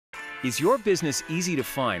Is your business easy to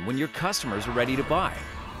find when your customers are ready to buy?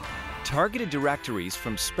 Targeted directories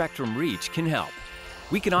from Spectrum Reach can help.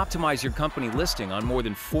 We can optimize your company listing on more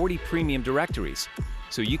than 40 premium directories,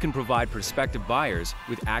 so you can provide prospective buyers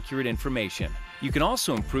with accurate information. You can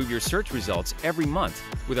also improve your search results every month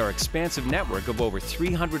with our expansive network of over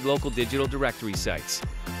 300 local digital directory sites.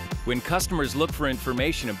 When customers look for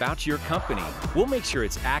information about your company, we'll make sure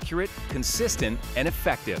it's accurate, consistent, and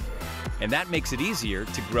effective. And that makes it easier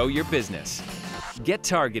to grow your business. Get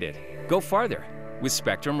targeted. Go farther with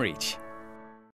Spectrum Reach.